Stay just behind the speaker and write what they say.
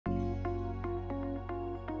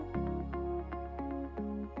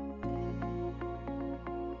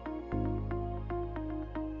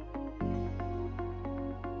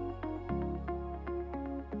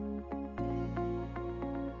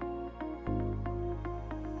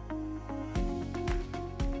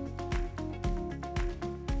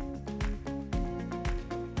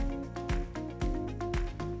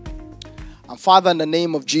And Father, in the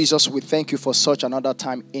name of Jesus, we thank you for such another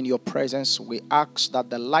time in your presence. We ask that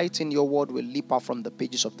the light in your word will leap out from the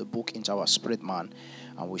pages of the book into our spirit man,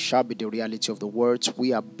 and we shall be the reality of the words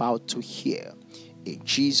we are about to hear. In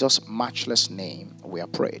Jesus' matchless name, we are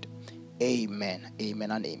prayed. Amen,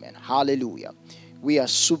 amen, and amen. Hallelujah. We are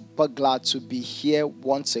super glad to be here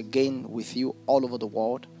once again with you all over the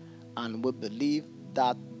world, and we believe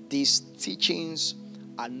that these teachings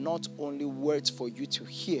are not only words for you to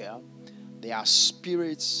hear, they are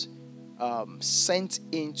spirits sent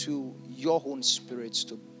into your own spirits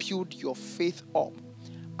to build your faith up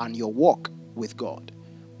and your walk with God.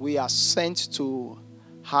 We are sent to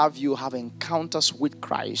have you have encounters with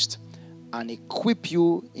Christ and equip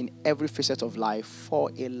you in every facet of life for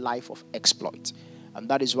a life of exploit. And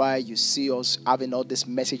that is why you see us having all these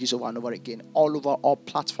messages over and over again, all over all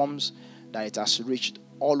platforms, that it has reached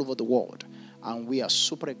all over the world. And we are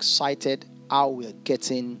super excited how we are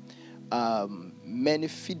getting many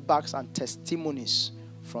feedbacks and testimonies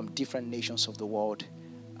from different nations of the world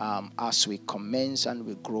as we commence and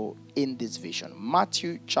we grow in this vision.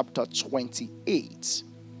 Matthew chapter 28.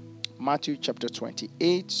 Matthew chapter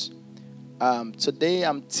 28. Today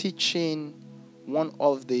I'm teaching one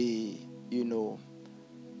of the,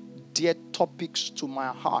 dear topics to my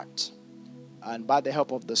heart. And by the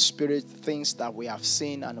help of the Spirit, things that we have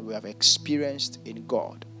seen and we have experienced in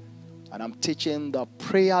God. And I'm teaching the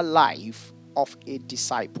prayer life of a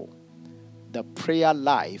disciple. The prayer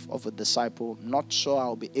life of a disciple. Not sure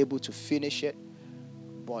I'll be able to finish it,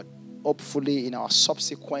 but hopefully in our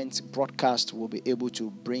subsequent broadcast, we'll be able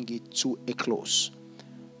to bring it to a close.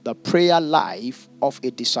 The prayer life of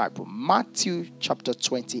a disciple. Matthew chapter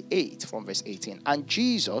 28 from verse 18. And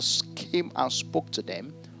Jesus came and spoke to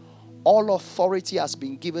them. All authority has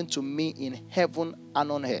been given to me in heaven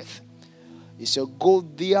and on earth. He said, go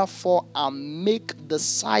therefore and make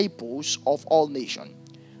disciples of all nations,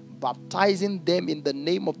 baptizing them in the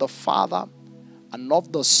name of the Father and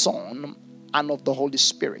of the Son and of the Holy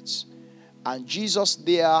Spirit. And Jesus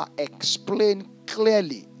there explained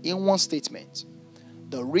clearly in one statement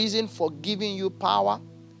the reason for giving you power.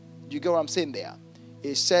 Do you get what I'm saying there?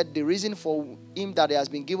 He said the reason for him that he has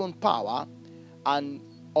been given power and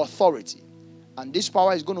authority. And this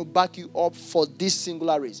power is going to back you up for this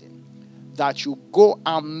singular reason. That you go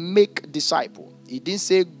and make disciple. He didn't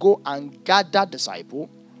say go and gather disciple.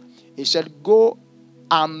 He said go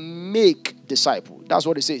and make disciple. That's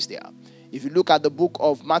what it says there. If you look at the book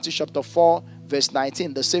of Matthew chapter 4 verse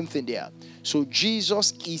 19, the same thing there. So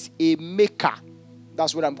Jesus is a maker.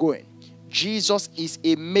 That's where I'm going. Jesus is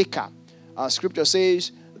a maker. Scripture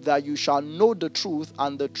says that you shall know the truth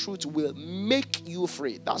and the truth will make you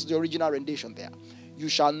free. That's the original rendition there. You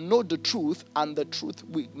shall know the truth and the truth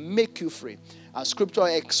will make you free. And scripture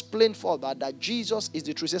explained further that Jesus is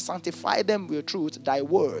the truth. It says, sanctify them with truth. Thy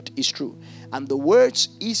word is true. And the word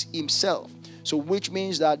is himself. So which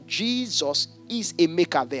means that Jesus is a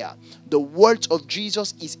maker there. The word of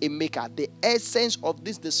Jesus is a maker. The essence of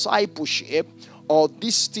this discipleship or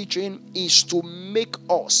this teaching is to make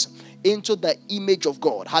us into the image of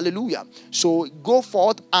God. Hallelujah. So go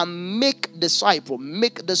forth and make disciple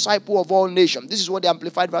of all nations. This is what the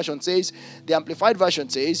Amplified Version says. The Amplified Version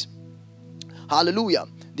says, hallelujah.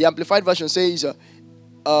 The Amplified Version says,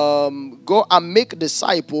 go and make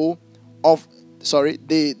disciple of,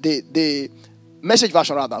 the Message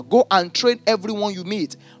Version rather. Go and train everyone you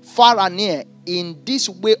meet, far and near, in this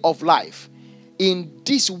way of life. In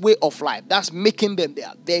this way of life. That's making them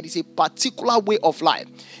there. There is a particular way of life.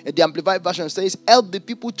 The Amplified Version says, help the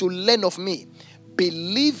people to learn of me,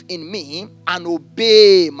 believe in me, and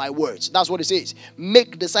obey my words. That's what it says.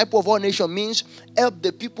 Make disciple of all nations means help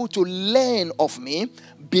the people to learn of me,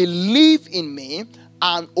 believe in me,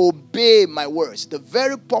 and obey my words. The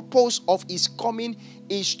very purpose of his coming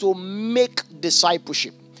is to make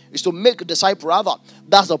discipleship. Is to make a disciple rather.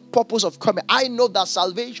 That's the purpose of coming. I know that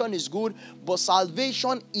salvation is good, but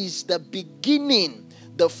salvation is the beginning,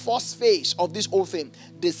 the first phase of this whole thing.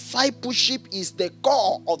 Discipleship is the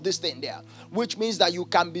core of this thing there, which means that you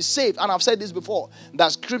can be saved. And I've said this before,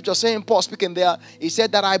 that scripture saying, Paul speaking there, he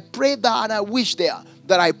said that I pray that and I wish there,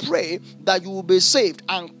 that I pray that you will be saved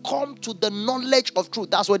and come to the knowledge of truth.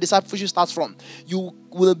 That's where discipleship starts from. You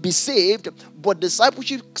will be saved, but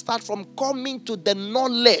discipleship starts from coming to the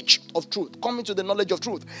knowledge of truth. Coming to the knowledge of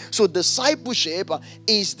truth. So discipleship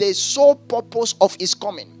is the sole purpose of his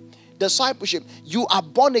coming. Discipleship, you are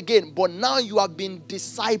born again, but now you have been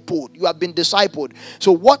discipled. You have been discipled.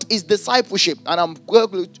 So what is discipleship? And I'm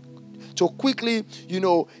going to quickly,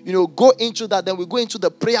 go into that. Then we go into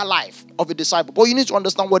the prayer life of a disciple. But you need to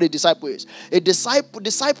understand what a disciple is.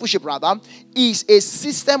 Discipleship rather, is a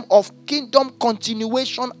system of kingdom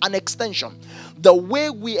continuation and extension. The way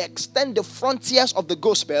we extend the frontiers of the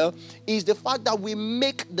gospel is the fact that we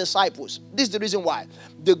make disciples. This is the reason why.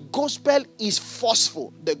 The gospel is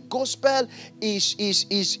forceful. The gospel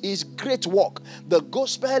is great work. The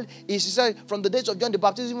gospel is, he said, from the days of John the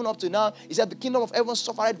Baptist even up to now, he said the kingdom of heaven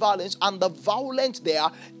suffered violence, and the violent there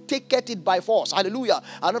taketh it by force. Hallelujah.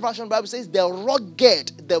 Another version of the Bible says the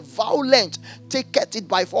rugged, the violent taketh it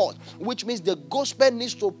by force, which means the gospel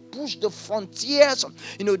needs to push the frontiers.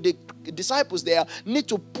 The disciples there need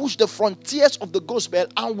to push the frontiers of the gospel,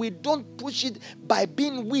 and we don't push it by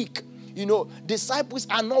being weak. Disciples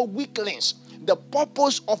are not weaklings. The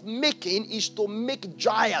purpose of making is to make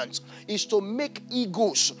giants, is to make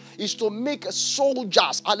eagles, is to make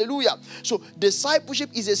soldiers. Hallelujah. So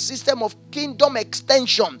discipleship is a system of kingdom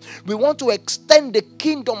extension. We want to extend the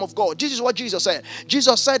kingdom of God. This is what Jesus said.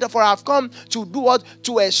 Jesus said, for I have come to do what?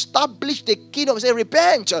 To establish the kingdom. He said,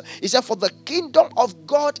 repent. He said, for the kingdom of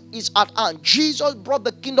God is at hand. Jesus brought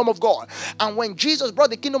the kingdom of God. And when Jesus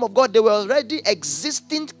brought the kingdom of God, there were already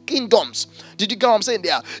existing kingdoms. Did you get what I'm saying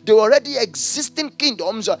there? There were already existing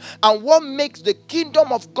kingdoms. And what makes the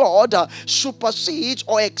kingdom of God supersede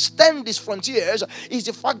or extend these frontiers is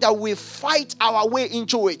the fact that we fight our way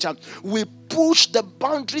into it. We push the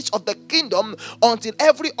boundaries of the kingdom until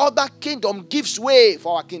every other kingdom gives way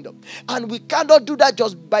for our kingdom. And we cannot do that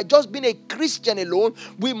just by being a Christian alone.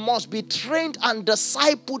 We must be trained and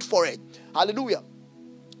discipled for it. Hallelujah.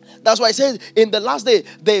 That's why it says, in the last day,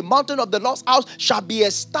 the mountain of the Lord's house shall be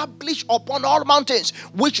established upon all mountains,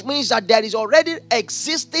 which means that there is already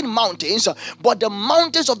existing mountains, but the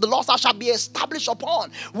mountains of the Lord's house shall be established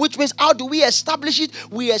upon, which means how do we establish it?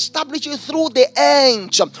 We establish it through the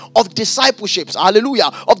end of discipleship.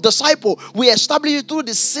 Hallelujah. Of disciple. We establish it through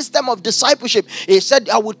the system of discipleship. He said,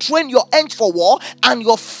 I will train your hands for war and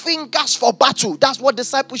your fingers for battle. That's what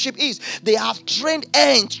discipleship is. They have trained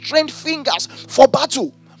hands, trained fingers for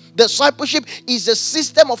battle. Discipleship is a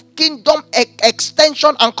system of kingdom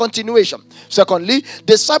extension and continuation. Secondly,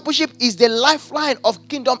 discipleship is the lifeline of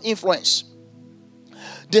kingdom influence.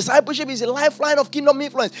 Discipleship is a lifeline of kingdom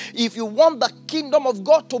influence. If you want the kingdom of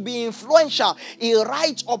God to be influential, He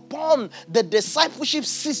writes upon the discipleship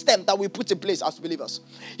system that we put in place as believers.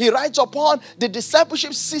 He writes upon the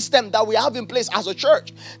discipleship system that we have in place as a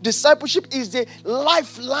church. Discipleship is the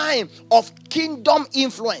lifeline of kingdom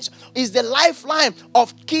influence. Is the lifeline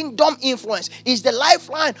of kingdom influence. Is the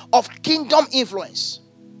lifeline of kingdom influence.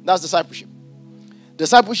 That's discipleship.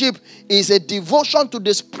 Discipleship is a devotion to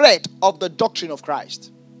the spread of the doctrine of Christ.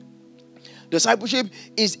 Discipleship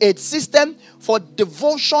is a system for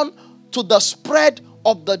devotion to the spread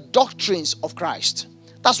of the doctrines of Christ.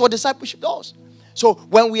 That's what discipleship does. So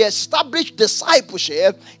when we establish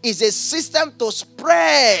discipleship, it's a system to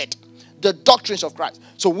spread the doctrines of Christ.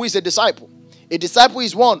 So who is a disciple? A disciple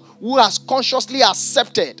is one who has consciously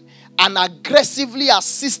accepted and aggressively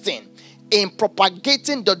assisting in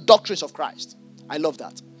propagating the doctrines of Christ. I love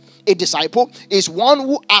that. A disciple is one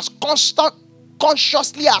who has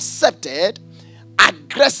consciously accepted,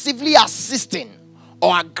 aggressively assisting,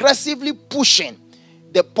 or aggressively pushing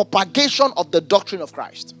the propagation of the doctrine of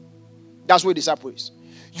Christ. That's what a disciple is.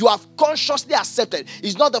 You have consciously accepted.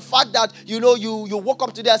 It's not the fact that, you woke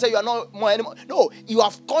up today and said you are not more anymore. No, you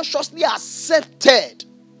have consciously accepted.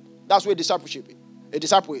 That's what a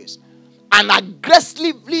disciple is. And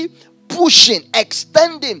aggressively pushing,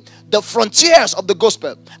 extending the frontiers of the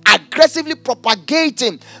gospel, aggressively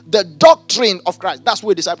propagating the doctrine of Christ. That's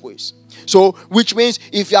what a disciple is. So, which means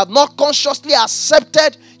if you have not consciously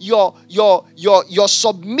accepted your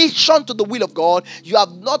submission to the will of God, you are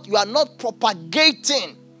not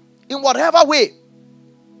propagating in whatever way.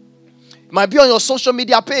 It might be on your social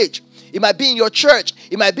media page. It might be in your church.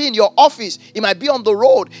 It might be in your office. It might be on the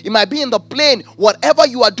road. It might be in the plane. Whatever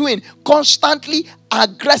you are doing, constantly,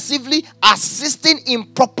 aggressively assisting in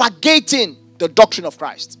propagating the doctrine of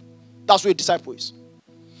Christ. That's what a disciple is.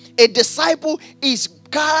 A disciple is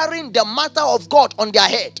carrying the matter of God on their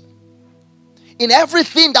head. In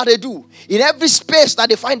everything that they do. In every space that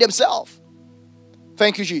they find themselves.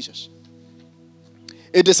 Thank you, Jesus.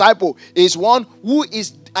 A disciple is one who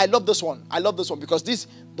is... I love this one because this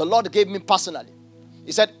the Lord gave me personally.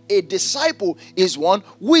 He said a disciple is one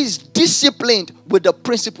who is disciplined with the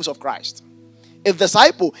principles of Christ. A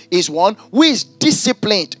disciple is one who is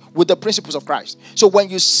disciplined with the principles of Christ. So when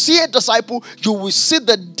you see a disciple, you will see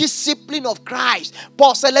the discipline of Christ.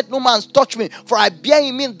 Paul said, let no man touch me, for I bear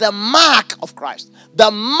in me the mark of Christ. The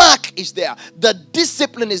mark is there. The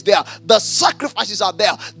discipline is there. The sacrifices are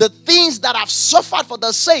there. The things that I've suffered for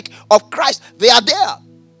the sake of Christ, they are there.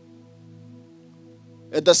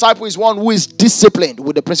 A disciple is one who is disciplined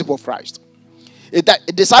with the principle of Christ. A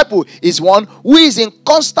disciple is one who is in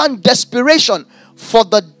constant desperation for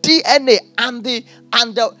the DNA and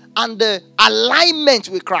the alignment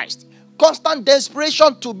with Christ. Constant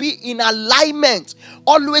desperation to be in alignment.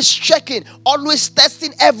 Always checking. Always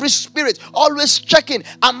testing every spirit. Always checking.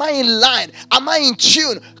 Am I in line? Am I in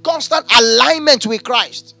tune? Constant alignment with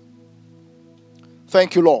Christ.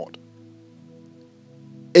 Thank you, Lord.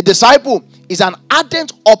 A disciple is an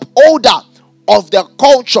ardent upholder of the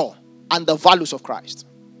culture and the values of Christ.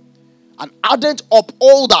 An ardent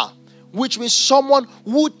upholder, which means someone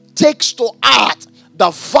who takes to heart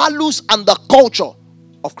the values and the culture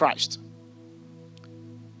of Christ.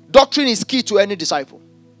 Doctrine is key to any disciple.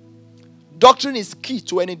 Doctrine is key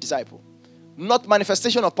to any disciple. Not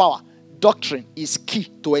manifestation of power. Doctrine is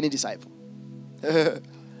key to any disciple.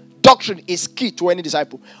 Doctrine is key to any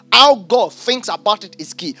disciple. How God thinks about it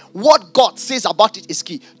is key. What God says about it is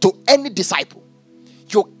key to any disciple.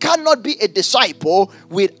 You cannot be a disciple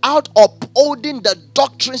without upholding the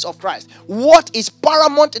doctrines of Christ. What is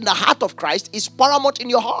paramount in the heart of Christ is paramount in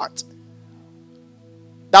your heart.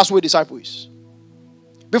 That's what a disciple is.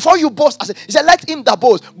 Before you boast, he said, let him that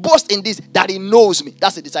boast in this, that he knows me.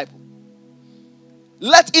 That's a disciple.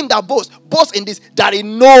 Let him that boast in this, that he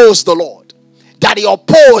knows the Lord. That he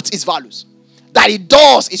upholds his values. That he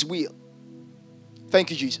does his will. Thank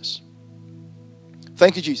you, Jesus.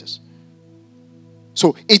 Thank you, Jesus.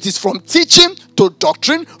 So it is from teaching to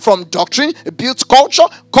doctrine. From doctrine, it builds culture.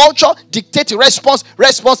 Culture dictates response.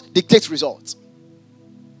 Response dictates results.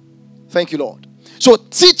 Thank you, Lord. So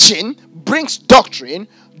teaching brings doctrine.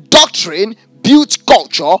 Doctrine builds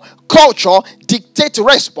culture. Culture dictates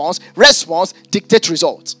response. Response dictates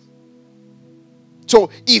results. So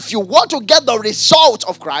if you want to get the result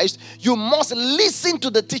of Christ, you must listen to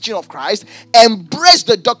the teaching of Christ, embrace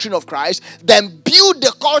the doctrine of Christ, then build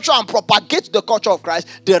the culture and propagate the culture of Christ.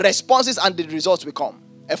 The responses and the results will come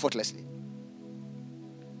effortlessly.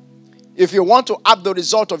 If you want to have the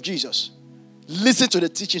result of Jesus, listen to the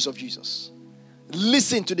teachings of Jesus.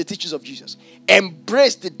 Listen to the teachings of Jesus.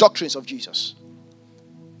 Embrace the doctrines of Jesus.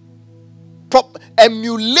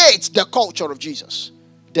 Emulate the culture of Jesus.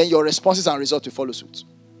 Then your responses and results will follow suit.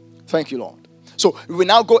 Thank you, Lord. So we will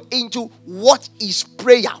now go into what is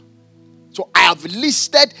prayer. So I have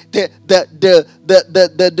listed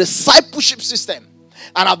the discipleship system.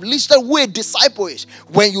 And I've listed who a disciple is.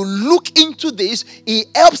 When you look into this, it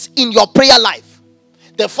helps in your prayer life.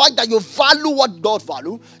 The fact that you value what God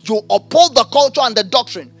values, you uphold the culture and the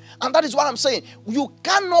doctrine. And that is what I'm saying. You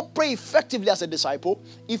cannot pray effectively as a disciple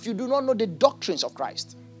if you do not know the doctrines of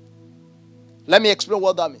Christ. Let me explain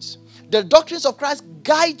what that means. The doctrines of Christ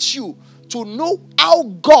guide you to know how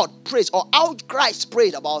God prays or how Christ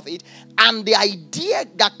prayed about it and the idea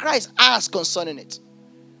that Christ has concerning it.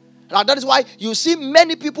 Now that is why you see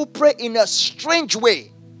many people pray in a strange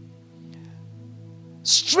way.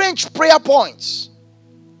 Strange prayer points.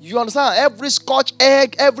 You understand? Every scotch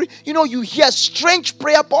egg, you hear strange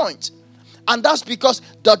prayer points. And that's because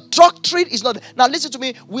the doctrine is not. Now listen to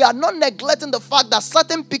me. We are not neglecting the fact that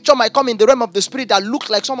certain picture might come in the realm of the spirit that looks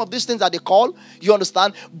like some of these things that they call. You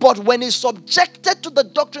understand? But when it's subjected to the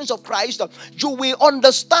doctrines of Christ, you will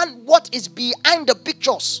understand what is behind the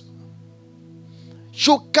pictures.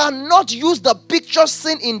 You cannot use the pictures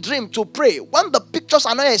seen in dream to pray when the pictures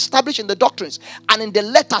are not established in the doctrines and in the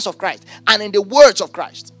letters of Christ and in the words of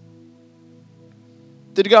Christ.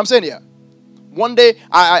 Did you get what I'm saying here? One day,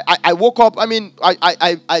 I woke up. I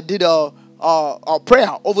did a prayer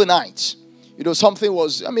overnight. Something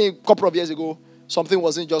was, a couple of years ago, something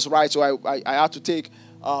wasn't just right. So I had to take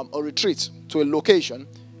a retreat to a location.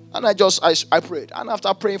 And I prayed. And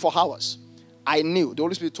after praying for hours, I knew. The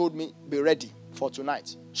Holy Spirit told me, be ready for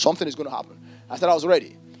tonight. Something is going to happen. I said I was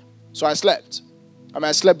ready. So I slept.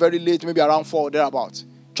 I slept very late, maybe around 4 or thereabouts.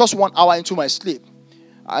 Just 1 hour into my sleep.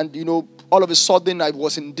 And, all of a sudden, I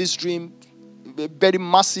was in this dream. A very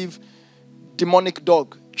massive demonic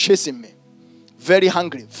dog chasing me. Very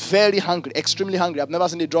hungry, extremely hungry. I've never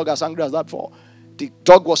seen a dog as hungry as that before. The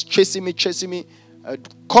dog was chasing me,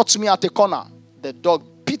 caught me at a corner. The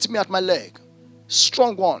dog bit me at my leg.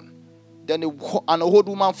 Strong one. Then an old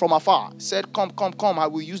woman from afar said, come, I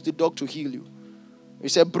will use the dog to heal you. He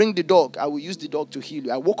said, bring the dog, I will use the dog to heal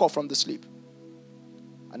you. I woke up from the sleep.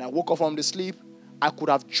 And I woke up from the sleep, I could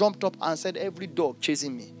have jumped up and said, every dog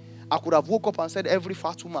chasing me. I could have woke up and said, every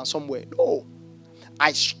fat woman somewhere. No.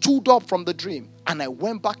 I stood up from the dream and I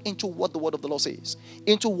went back into what the word of the Lord says,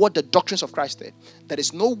 into what the doctrines of Christ said. There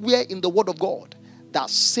is nowhere in the word of God that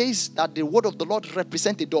says that the word of the Lord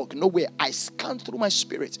represents a dog. Nowhere. I scanned through my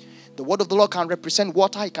spirit. The word of the Lord can represent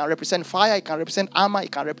water, it can represent fire, it can represent armor,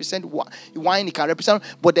 it can represent wine, it can represent,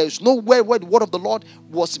 but there is nowhere where the word of the Lord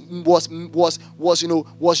was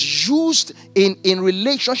used in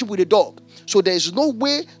relationship with a dog. So there is no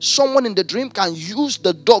way someone in the dream can use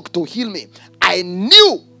the dog to heal me. I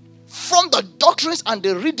knew from the doctrines and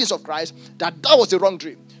the readings of Christ that was the wrong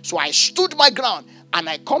dream. So I stood my ground and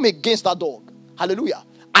I come against that dog. Hallelujah.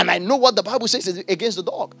 And I know what the Bible says against the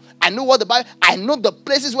dog. I know the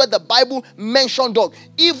places where the Bible mentioned dog.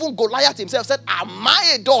 Even Goliath himself said, am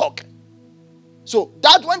I a dog? So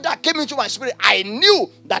that when that came into my spirit, I knew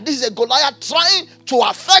that this is a Goliath trying to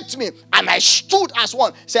affect me. And I stood as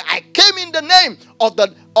one. Say, I came in the name of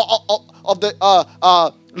the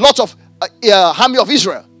Lord of army of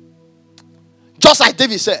Israel. Just like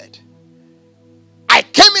David said. I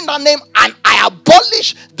came in that name and I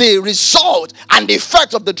abolished the result and the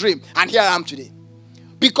effect of the dream. And here I am today.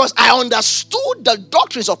 Because I understood the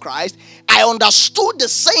doctrines of Christ. I understood the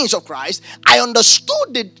sayings of Christ. I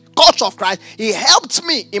understood the culture of Christ. He helped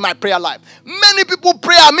me in my prayer life. Many people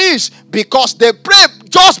pray amiss because they pray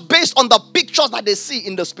just based on the pictures that they see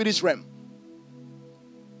in the spirit realm.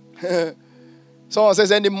 Someone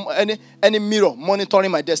says any mirror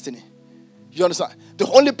monitoring my destiny. You understand? The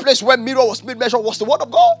only place where mirror was made measure was the word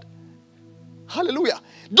of God. Hallelujah.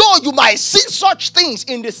 Though you might see such things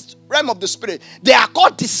in this realm of the spirit, they are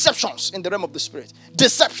called deceptions in the realm of the spirit.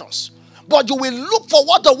 Deceptions. But you will look for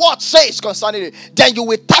what the word says concerning it. Then you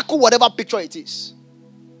will tackle whatever picture it is.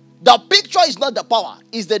 The picture is not the power.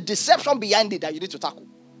 It's the deception behind it that you need to tackle.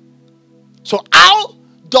 So how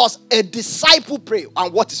does a disciple pray?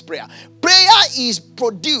 And what is prayer? Prayer is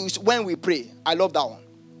produced when we pray. I love that one.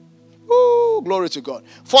 Oh, glory to God.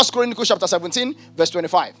 1 Chronicles chapter 17, verse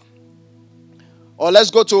 25. Or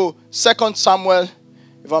let's go to 2 Samuel,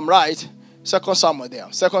 if I'm right. 2 Samuel there.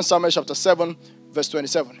 2 Samuel chapter 7, verse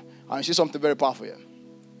 27. And you see something very powerful here.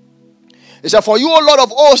 It said, for you, O Lord of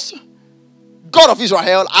hosts, God of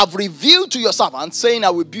Israel, have revealed to your servant, saying, I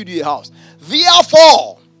will build you a house.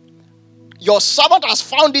 Therefore, your servant has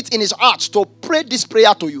found it in his heart to pray this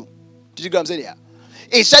prayer to you. Did you get what I'm saying here?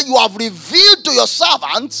 He said, you have revealed to your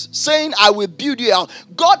servant, saying, I will build you a house.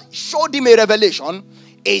 God showed him a revelation.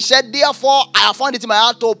 He said, therefore, I have found it in my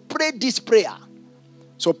heart to pray this prayer.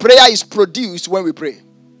 So prayer is produced when we pray.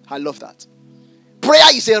 I love that.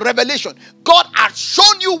 Prayer is a revelation. God has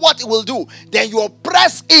shown you what he will do. Then you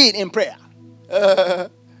press in prayer.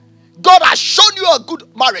 God has shown you a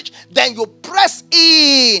good marriage. Then you press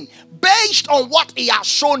in. Based on what he has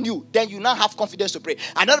shown you, then you now have confidence to pray.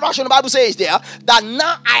 Another version of the Bible says there that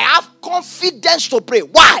now I have confidence to pray.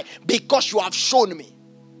 Why? Because you have shown me.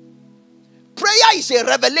 Prayer is a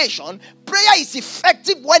revelation. Prayer is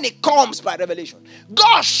effective when it comes by revelation.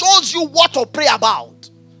 God shows you what to pray about.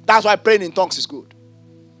 That's why praying in tongues is good.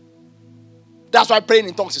 That's why praying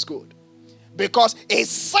in tongues is good. Because it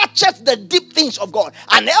searches the deep things of God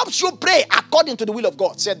and helps you pray according to the will of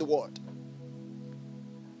God, said the word.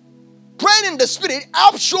 Praying in the spirit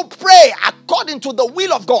helps you pray according to the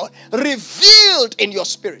will of God revealed in your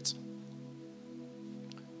spirit.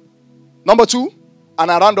 Number 2,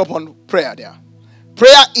 and I round up on prayer there.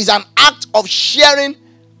 Prayer is an act of sharing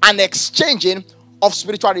and exchanging of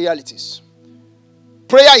spiritual realities.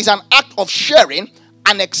 Prayer is an act of sharing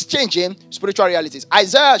and exchanging spiritual realities.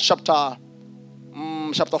 Isaiah chapter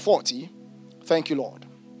 40. Thank you, Lord.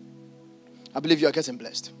 I believe you are getting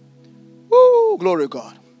blessed. Woo, glory to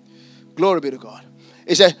God. Glory be to God.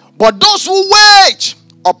 He said, but those who wait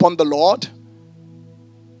upon the Lord.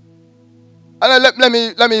 And let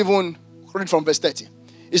me even read from verse 30.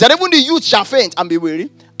 He said, even the youth shall faint and be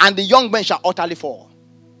weary, and the young men shall utterly fall.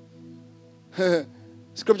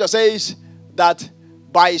 Scripture says that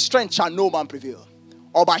by strength shall no man prevail,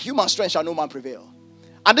 or by human strength shall no man prevail.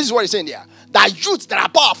 And this is what he's saying there. That youths that are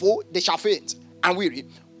powerful, they shall faint and weary,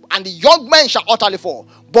 and the young men shall utterly fall.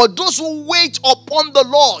 But those who wait upon the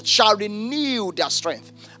Lord shall renew their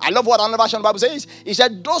strength. I love what another version of the Bible says. He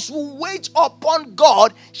said, those who wait upon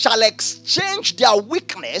God shall exchange their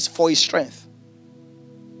weakness for his strength.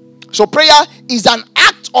 So prayer is an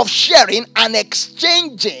act of sharing and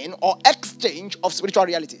exchanging or exchange of spiritual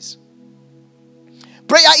realities.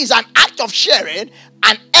 Prayer is an act of sharing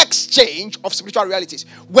and exchange of spiritual realities.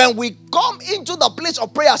 When we come into the place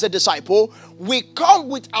of prayer as a disciple, we come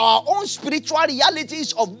with our own spiritual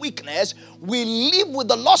realities of weakness. We live with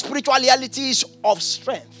the lost spiritual realities of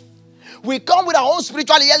strength. We come with our own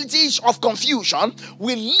spiritual realities of confusion.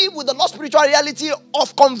 We live with the lost spiritual reality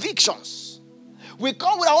of convictions. We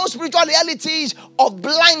come with our own spiritual realities of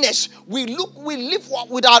blindness. We live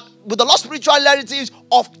with the lost spiritual realities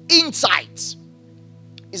of insights.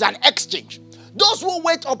 It's an exchange. Those who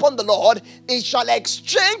wait upon the Lord, he shall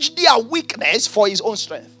exchange their weakness for his own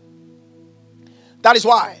strength. That is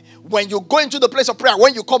why when you go into the place of prayer,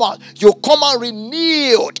 when you come out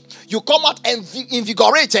renewed. You come out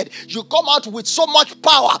invigorated. You come out with so much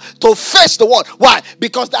power to face the world. Why?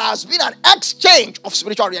 Because there has been an exchange of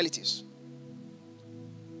spiritual realities.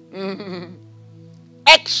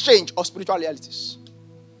 Exchange of spiritual realities.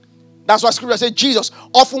 That's why scripture says Jesus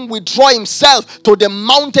often withdraw himself to the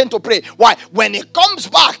mountain to pray. Why? When he comes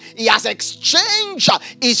back, he has exchanged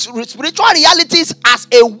his spiritual realities as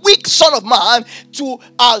a weak son of man to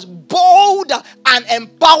a bold and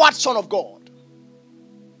empowered son of God.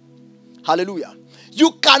 Hallelujah.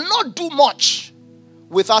 You cannot do much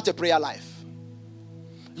without a prayer life.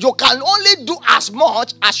 You can only do as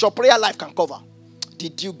much as your prayer life can cover.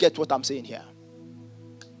 Did you get what I'm saying here?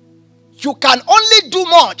 You can only do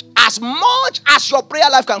much as your prayer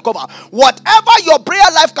life can cover. Whatever your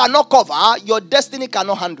prayer life cannot cover, your destiny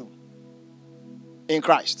cannot handle. In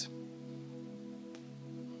Christ.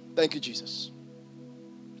 Thank you, Jesus.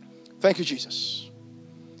 Thank you, Jesus.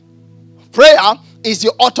 Prayer is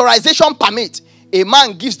the authorization permit a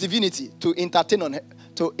man gives divinity to intervene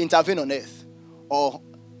on earth or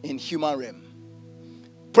in human realm.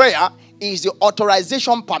 Prayer is the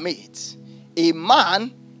authorization permit a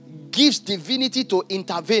man gives divinity to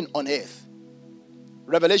intervene on earth.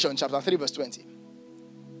 Revelation chapter 3 verse 20.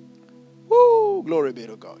 Woo, glory be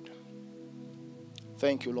to God.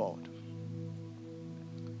 Thank you, Lord.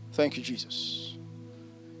 Thank you, Jesus.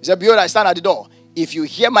 He said, behold, I stand at the door. If you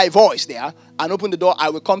hear my voice there and open the door, I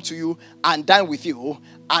will come to you and dine with you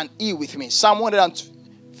and eat with me. Psalm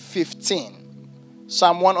 115.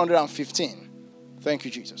 Psalm 115. Thank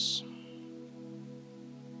you, Jesus.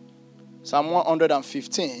 Psalm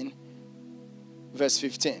 115, verse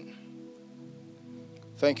 15.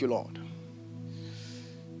 Thank you, Lord.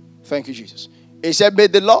 Thank you, Jesus. He said,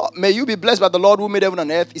 may you be blessed by the Lord who made heaven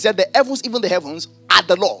and earth. He said, the heavens, even the heavens, are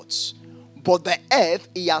the Lord's. But the earth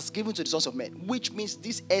he has given to the sons of men. Which means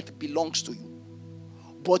this earth belongs to you.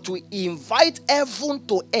 But to invite heaven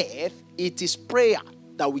to earth, it is prayer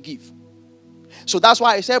that we give. So that's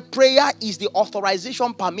why I said prayer is the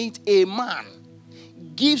authorization permit a man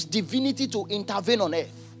gives divinity to intervene on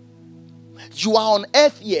earth. You are on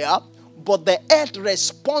earth here, but the earth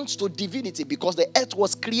responds to divinity because the earth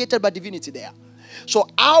was created by divinity there. So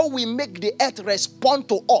how we make the earth respond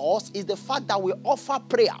to us is the fact that we offer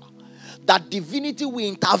prayer. That divinity will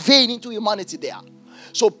intervene into humanity there.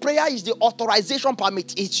 So prayer is the authorization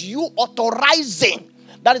permit. It's you authorizing.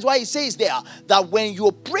 That is why he says there that when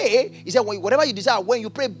you pray, he said, whatever you desire, when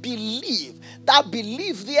you pray, believe. That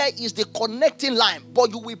belief there is the connecting line.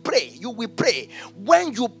 But you will pray. You will pray.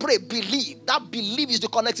 When you pray, believe. That belief is the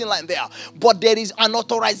connecting line there. But there is an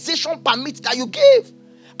authorization permit that you give.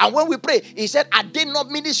 And when we pray, he said, are they not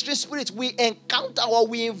ministering spirits? We encounter or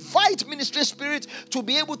we invite ministering spirits to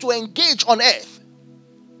be able to engage on earth.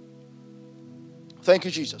 Thank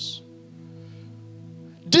you, Jesus.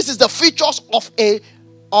 This is the features of a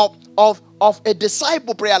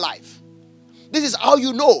disciple prayer life. This is how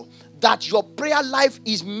you know that your prayer life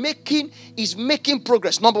is making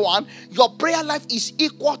progress. Number one, your prayer life is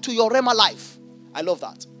equal to your Rhema life. I love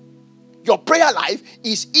that. Your prayer life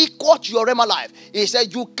is equal to your Rhema life. He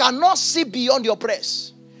said you cannot see beyond your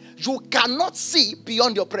press. You cannot see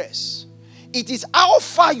beyond your press. It is how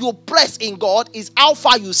far you press in God is how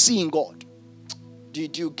far you see in God.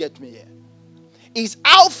 Did you get me here? It's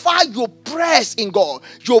how far you press in God.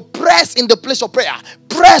 You press in the place of prayer.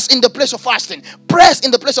 Press in the place of fasting. Press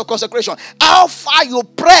in the place of consecration. How far you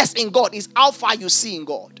press in God is how far you see in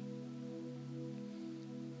God.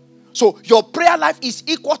 So your prayer life is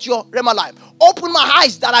equal to your Rhema life. Open my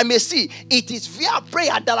eyes that I may see. It is via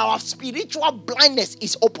prayer that our spiritual blindness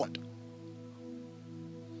is opened.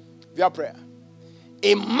 Via prayer.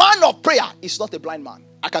 A man of prayer is not a blind man.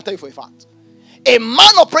 I can tell you for a fact. A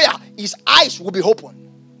man of prayer, his eyes will be open.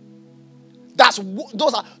 Those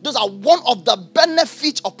are one of the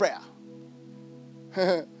benefits of prayer.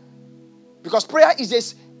 Because prayer is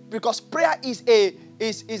a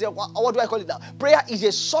what do I call it now? Prayer is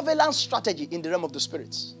a surveillance strategy in the realm of the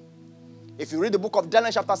spirits. If you read the book of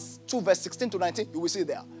Daniel chapter 2 verse 16 to 19, you will see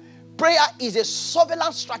there. Prayer is a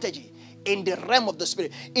surveillance strategy in the realm of the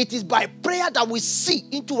spirit. It is by prayer that we see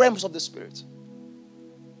into realms of the spirit.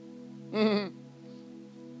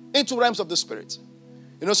 Into realms of the spirit.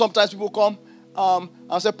 You know, sometimes people come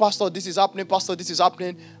and say, Pastor, this is happening, Pastor, this is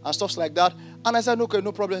happening, and stuff like that. And I said, okay,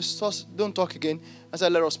 no problem, don't talk again. I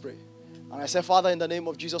said, let us pray. And I said, Father, in the name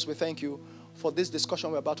of Jesus, we thank you for this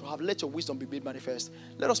discussion we're about to have. Let your wisdom be made manifest.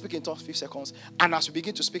 Let us speak in tongues 5 seconds. And as we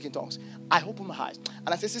begin to speak in tongues, I open my eyes. And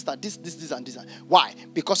I say, sister, this, and this. Why?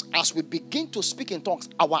 Because as we begin to speak in tongues,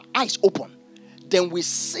 our eyes open. Then we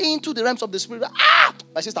see into the realms of the spirit.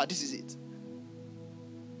 My sister, this is it.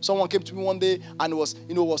 Someone came to me one day and was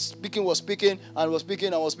speaking,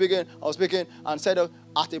 and said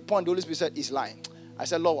at a point, the Holy Spirit said, he's lying. I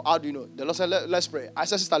said, Lord, how do you know? The Lord said, let's pray. I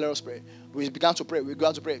said, sister, let us pray. We began to pray.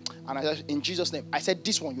 And I said, in Jesus' name, I said,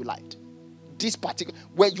 this one you lied. This particular,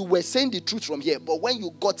 where you were saying the truth from here, but when you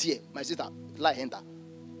got here, my sister, lie enter.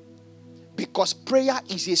 Because prayer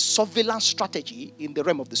is a surveillance strategy in the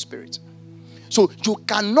realm of the spirit. So you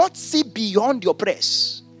cannot see beyond your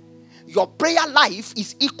prayers. Your prayer life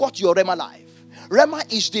is equal to your Rhema life.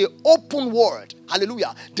 Rhema is the open word.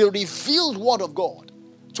 Hallelujah. The revealed word of God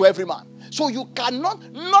to every man. So you cannot,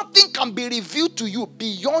 nothing can be revealed to you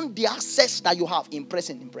beyond the access that you have in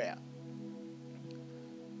pressing in prayer.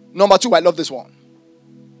 Number 2, I love this one.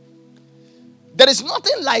 There is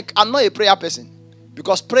nothing like I'm not a prayer person,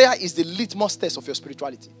 because prayer is the litmus test of your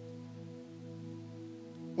spirituality.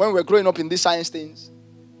 When we're growing up in these science things,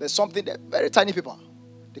 there's something that very tiny paper.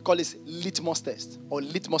 They call it litmus test, or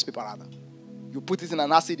litmus paper rather. You put it in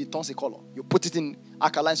an acid, it turns a color. You put it in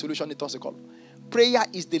alkaline solution, it turns a color. Prayer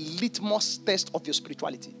is the litmus test of your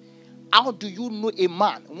spirituality. How do you know a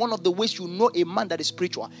man? One of the ways you know a man that is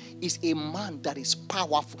spiritual is a man that is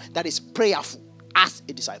powerful, that is prayerful as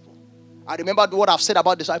a disciple. I remember what I've said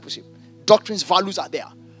about discipleship. Doctrines, values are there.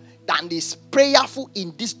 And is prayerful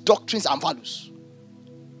in these doctrines and values.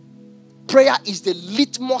 Prayer is the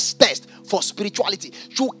litmus test for spirituality.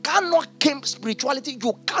 You cannot claim spirituality.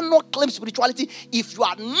 You cannot claim spirituality if you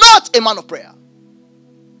are not a man of prayer.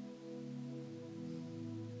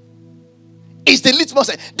 It's the litmus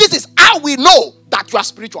test. This is how we know that you are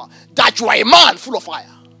spiritual. That you are a man full of fire.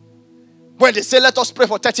 When they say, let us pray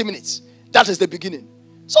for 30 minutes. That is the beginning.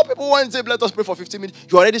 Some people want to say, let us pray for 15 minutes.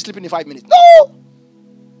 You're already sleeping in 5 minutes. No!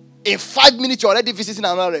 In 5 minutes, you're already visiting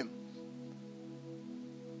another realm.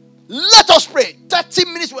 Let us pray. 30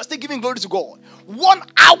 minutes, we are still giving glory to God. 1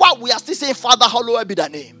 hour, we are still saying, Father, hallowed be thy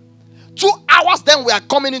name. 2 hours, then we are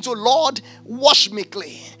coming into, Lord, wash me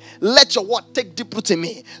clean. Let your word take deep root in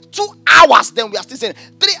me. 2 hours, then we are still saying,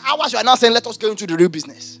 3 hours, you are now saying, let us go into the real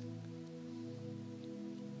business.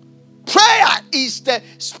 Prayer is the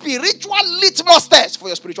spiritual litmus test for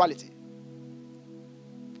your spirituality.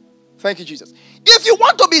 Thank you, Jesus. If you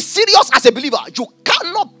want to be serious as a believer, you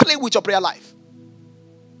cannot play with your prayer life.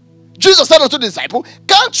 Jesus said unto the disciple,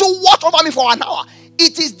 can't you watch over me for an hour?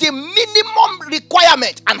 It is the minimum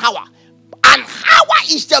requirement, an hour. An hour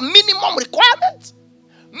is the minimum requirement.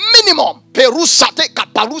 Minimum. Perusate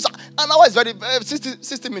kaparusa. An hour is very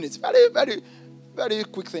 60 minutes. Very, very, very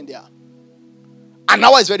quick thing there. An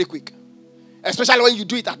hour is very quick. Especially when you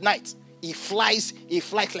do it at night. It flies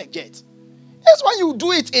like jet. It's when you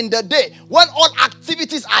do it in the day, when all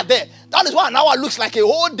activities are there. That is why an hour looks like a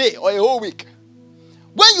whole day or a whole week.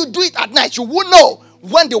 When you do it at night, you will know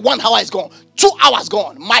when the 1 hour is gone. 2 hours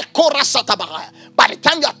gone. My Kora Satabahaya. By the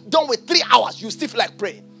time you are done with 3 hours, you still feel like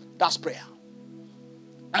praying. That's prayer.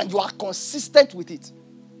 And you are consistent with it.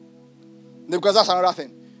 Because that's another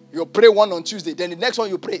thing. You pray one on Tuesday, then the next one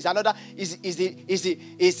you pray is another is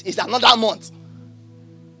another month.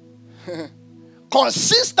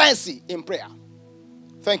 Consistency in prayer.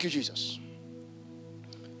 Thank you, Jesus.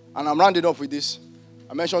 And I'm rounding up with this.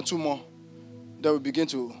 I mentioned 2 more. Then we begin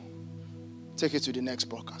to take it to the next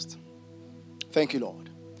broadcast. Thank you, Lord.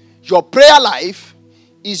 Your prayer life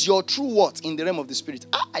is your true what in the realm of the spirit.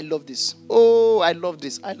 I love this. Oh, I love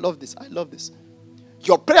this. I love this. I love this.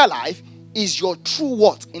 Your prayer life is your true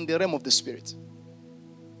what in the realm of the spirit.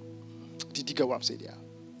 Did you get what I'm saying here?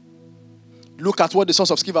 Look at what the sons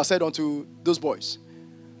of Sceva said unto those boys.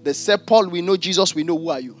 They said, Paul, we know Jesus, we know who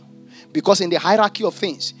are you. Because in the hierarchy of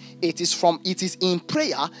things, it is in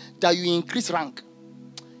prayer that you increase rank.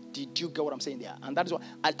 Did you get what I'm saying there? And that is why,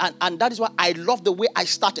 and that is why I love the way I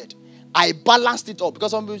started. I balanced it up.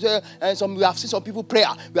 Because some people say, and we have seen some people prayer.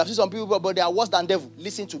 We have seen some people, but they are worse than devil.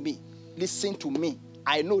 Listen to me. Listen to me.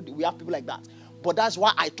 I know we have people like that. But that's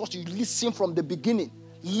why I taught you listen from the beginning.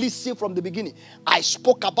 Listen from the beginning. I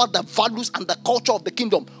spoke about the values and the culture of the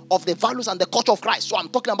kingdom, of the values and the culture of Christ. So I'm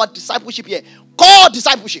talking about discipleship here. Core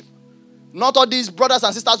discipleship. Not all these brothers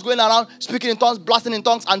and sisters going around speaking in tongues, blasting in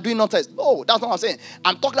tongues, and doing nonsense. No, that's not what I'm saying.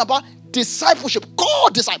 I'm talking about discipleship, core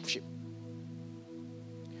discipleship.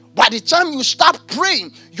 By the time you start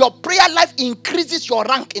praying, your prayer life increases your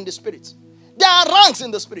rank in the spirit. There are ranks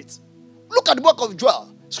in the spirit. Look at the book of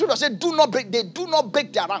Joel. Scripture said, they do not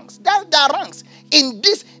break their ranks. There are ranks. In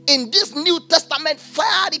this New Testament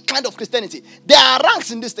fiery kind of Christianity, there are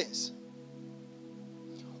ranks in these things.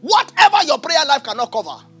 Whatever your prayer life cannot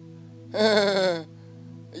cover,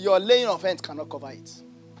 your laying of hands cannot cover it.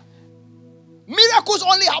 Miracles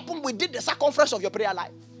only happen within the circumference of your prayer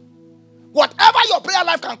life. Whatever your prayer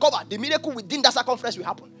life can cover, the miracle within that circumference will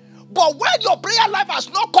happen. But when your prayer life has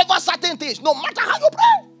not covered certain things, no matter how you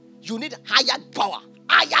pray, you need higher power,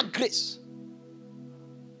 higher grace.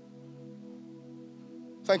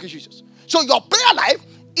 Thank you, Jesus. So your prayer life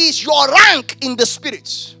is your rank in the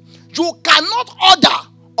spirit. You cannot order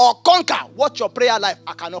or conquer what your prayer life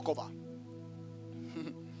cannot cover.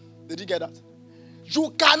 Did you get that?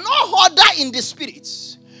 You cannot order in the spirit.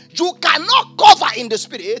 You cannot cover in the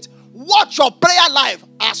spirit what your prayer life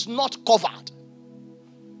has not covered.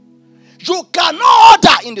 You cannot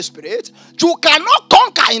order in the spirit. You cannot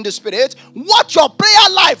conquer in the spirit what your prayer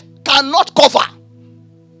life cannot cover.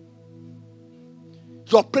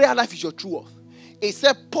 Your prayer life is your true worth. It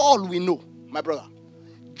said, Paul we know, my brother.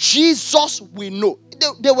 Jesus we know.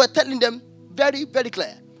 They were telling them very, very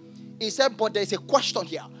clear. He said, but there is a question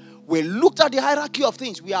here. We looked at the hierarchy of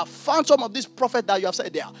things. We have found some of these prophets that you have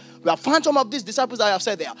said there. We have found some of these disciples that you have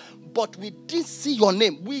said there. But we didn't see your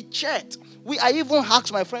name. We checked. I even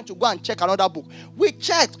asked my friend to go and check another book. We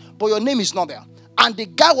checked, but your name is not there. And the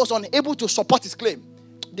guy was unable to support his claim.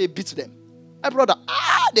 They beat them. My brother,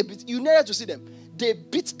 you needed to see them. They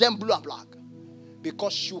beat them blue and black.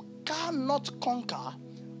 Because you cannot conquer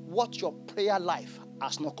what your prayer life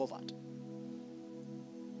has not covered.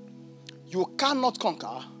 You cannot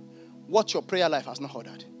conquer what your prayer life has not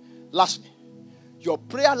ordered. Lastly, your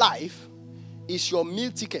prayer life is your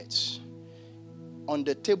meal ticket on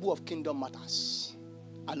the table of kingdom matters.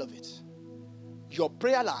 I love it. Your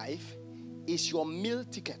prayer life is your meal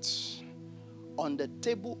ticket on the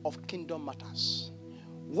table of kingdom matters.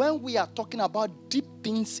 When we are talking about deep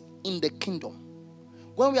things in the kingdom,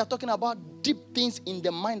 when we are talking about deep things in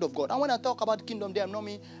the mind of God, and when I talk about the kingdom there,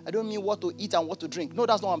 I don't mean what to eat and what to drink. No,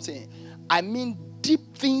 that's not what I'm saying. I mean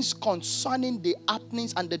deep things concerning the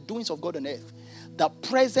happenings and the doings of God on earth. The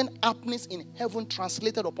present happenings in heaven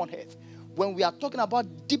translated upon earth. When we are talking about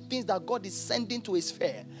deep things that God is sending to his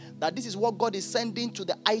sphere, that this is what God is sending to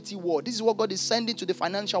the IT world. This is what God is sending to the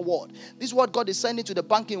financial world. This is what God is sending to the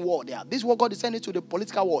banking world. Yeah. This is what God is sending to the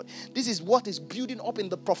political world. This is what is building up in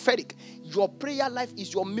the prophetic. Your prayer life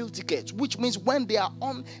is your meal ticket, which means when they are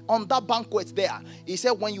on that banquet there, he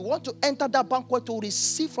said when you want to enter that banquet to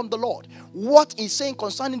receive from the Lord, what he's saying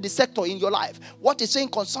concerning the sector in your life, what he's saying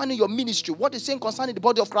concerning your ministry, what he's saying concerning the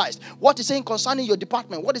body of Christ, what he's saying concerning your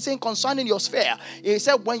department, what he's saying concerning your sphere. He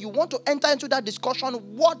said when you want to enter into that discussion,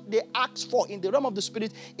 what they ask for in the realm of the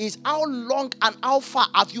spirit is how long and how far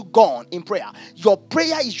have you gone in prayer. Your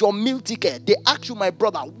prayer is your meal ticket. They ask you, my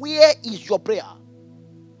brother, where is your prayer?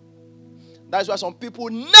 That's why some people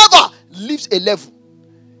never leave a level.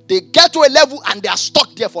 They get to a level and they are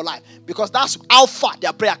stuck there for life, because that's how far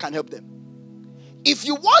their prayer can help them. If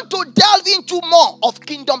you want to delve into more of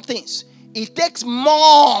kingdom things, it takes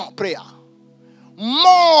more prayer,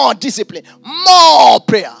 more discipline, more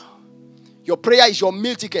prayer. Your prayer is your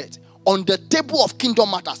meal ticket on the table of kingdom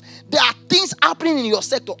matters. There are things happening in your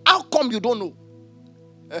sector. How come you don't know?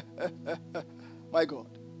 My God.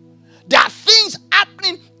 There are things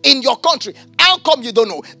happening in your country. How come you don't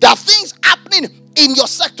know? There are things happening in your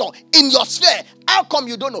sector, in your sphere. How come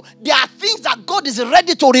you don't know? There are things that God is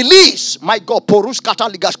ready to release. My God,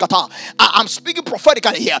 I'm speaking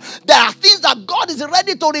prophetically here. There are things that God is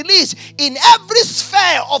ready to release in every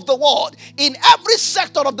sphere of the world, in every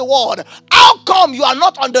sector of the world. How come you are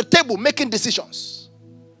not on the table making decisions?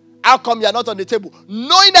 How come you are not on the table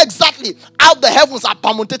knowing exactly how the heavens are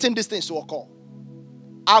permutating these things to occur?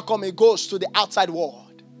 How come it goes to the outside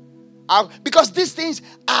world? Because these things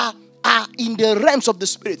are in the realms of the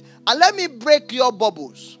spirit. And let me break your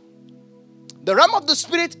bubbles. The realm of the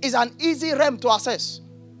spirit is an easy realm to access.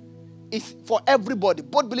 It's for everybody,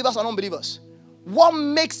 both believers and unbelievers. What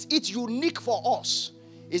makes it unique for us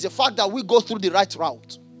is the fact that we go through the right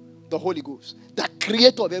route. The Holy Ghost, the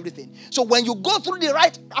creator of everything. So when you go through the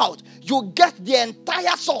right route, you get the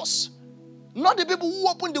entire source. Not the people who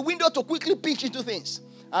open the window to quickly pitch into things.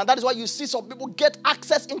 And that is why you see some people get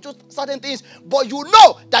access into certain things, but you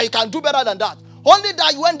know that you can do better than that. Only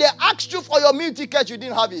that when they asked you for your meal ticket, you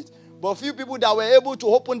didn't have it. But few people that were able to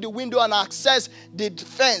open the window and access the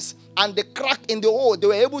fence and the crack in the hole, they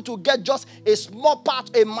were able to get just a small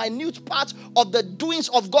part, a minute part of the doings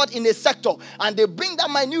of God in a sector. And they bring that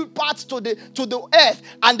minute part to the earth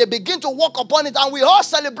and they begin to walk upon it and we all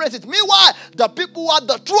celebrate it. Meanwhile, the people who have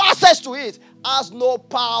the true access to it has no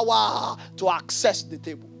power to access the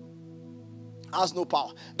table. Has no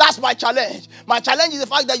power. That's my challenge. My challenge is the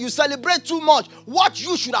fact that you celebrate too much what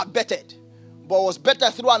you should have bettered, but was better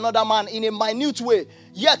through another man in a minute way.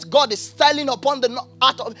 Yet God is styling upon the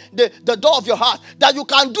door of your heart that you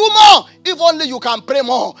can do more if only you can pray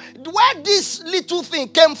more. Where this little thing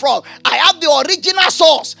came from, I have the original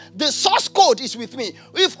source. The source code is with me.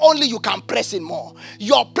 If only you can press in more.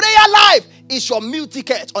 Your prayer life is your meal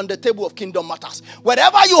ticket on the table of kingdom matters.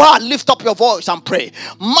 Wherever you are, lift up your voice and pray.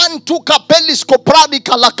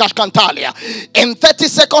 In 30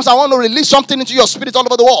 seconds, I want to release something into your spirit all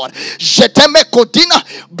over the world. Jeteme kodina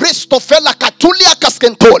bristofela katulia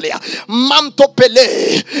kaskentolia manto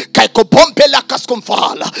pele kaiko pompela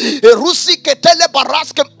kaskonfala rusi ketele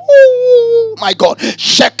baraske. Oh my God,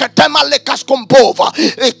 sheketema le kaskombova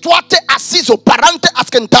etuate asizo parante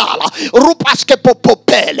askentala rupaske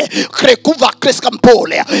popopele krekuva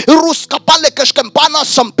kreskampolia ruskapale keskempana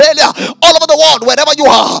sampelia. All over the world, wherever you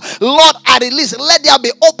are, Lord, I release, let there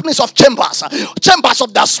be openings of chambers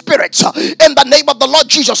of the spirits in the name of the Lord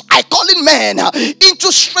Jesus. I call in men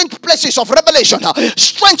into strange places of revelation,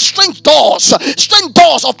 strange doors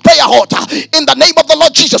of prayer altar in the name of the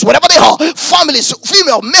Lord Jesus. Wherever they are, families,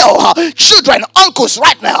 female, male, children, uncles,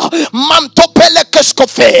 right now.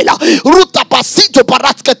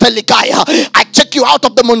 I take you out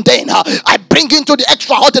of the mundane. I bring you into the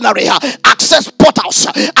extraordinary. Access portals.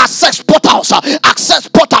 Access portals. Access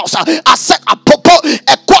portals. Access apopo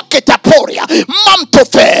equaketaporia.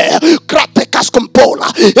 Mamtofe. Kratekaskompola.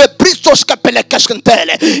 Ebristos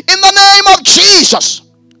kapelekeskentele. In the name of Jesus.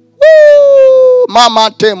 Woo!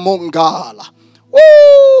 Mama te mungala.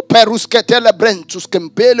 Woo! Perusketele brentus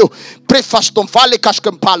kempelo. Prefaston fale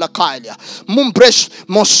kaskempala kailia. Mumbres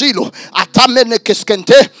monsilo. Atamene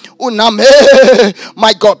keskente. Uname.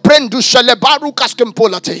 My God. Prendu shelebaru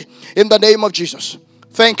kaskempolate. In the name of Jesus.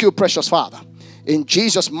 Thank you, precious Father. In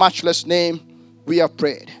Jesus' matchless name, we have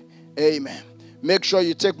prayed. Amen. Make sure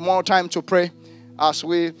you take more time to pray as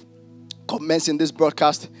we commence in this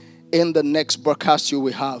broadcast. In the next broadcast, you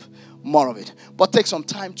will have more of it. But take some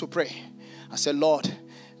time to pray. I say, Lord,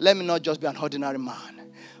 let me not just be an ordinary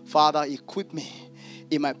man. Father, equip me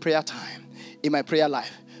in my prayer time, in my prayer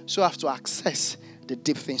life, so I have to access the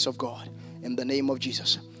deep things of God. In the name of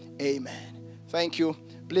Jesus. Amen. Thank you.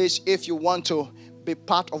 Please, if you want to be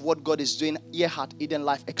part of what God is doing here at Eden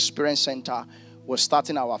Life Experience Center, we're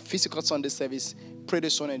starting our physical Sunday service pretty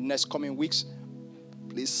soon in the next coming weeks.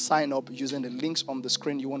 Please sign up using the links on the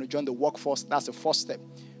screen. You want to join the workforce, that's the first step.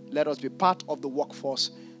 Let us be part of the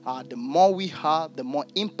workforce. The more we have, the more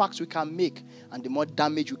impact we can make, and the more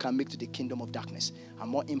damage we can make to the kingdom of darkness, and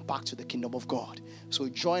more impact to the kingdom of God. So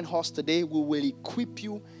join us today. We will equip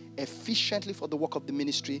you efficiently for the work of the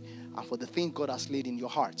ministry and for the thing God has laid in your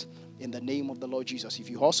heart. In the name of the Lord Jesus. If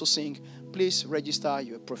you also sing, please register.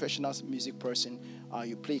 You're a professional music person.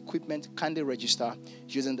 You play equipment, kindly register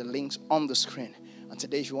using the links on the screen. And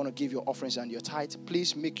today, if you want to give your offerings and your tithe,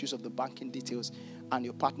 please make use of the banking details and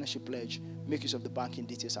your partnership pledge. Make use of the banking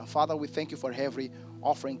details. And Father, we thank you for every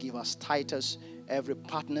offering givers, tithers, every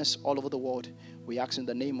partners all over the world. We ask in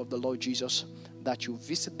the name of the Lord Jesus that you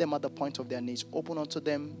visit them at the point of their needs. Open unto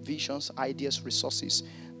them visions, ideas, resources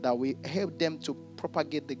that will help them to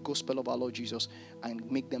propagate the gospel of our Lord Jesus and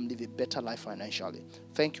make them live a better life financially.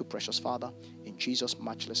 Thank you, precious Father. In Jesus'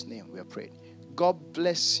 matchless name we are praying. God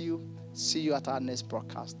bless you. See you at our next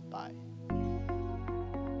broadcast. Bye.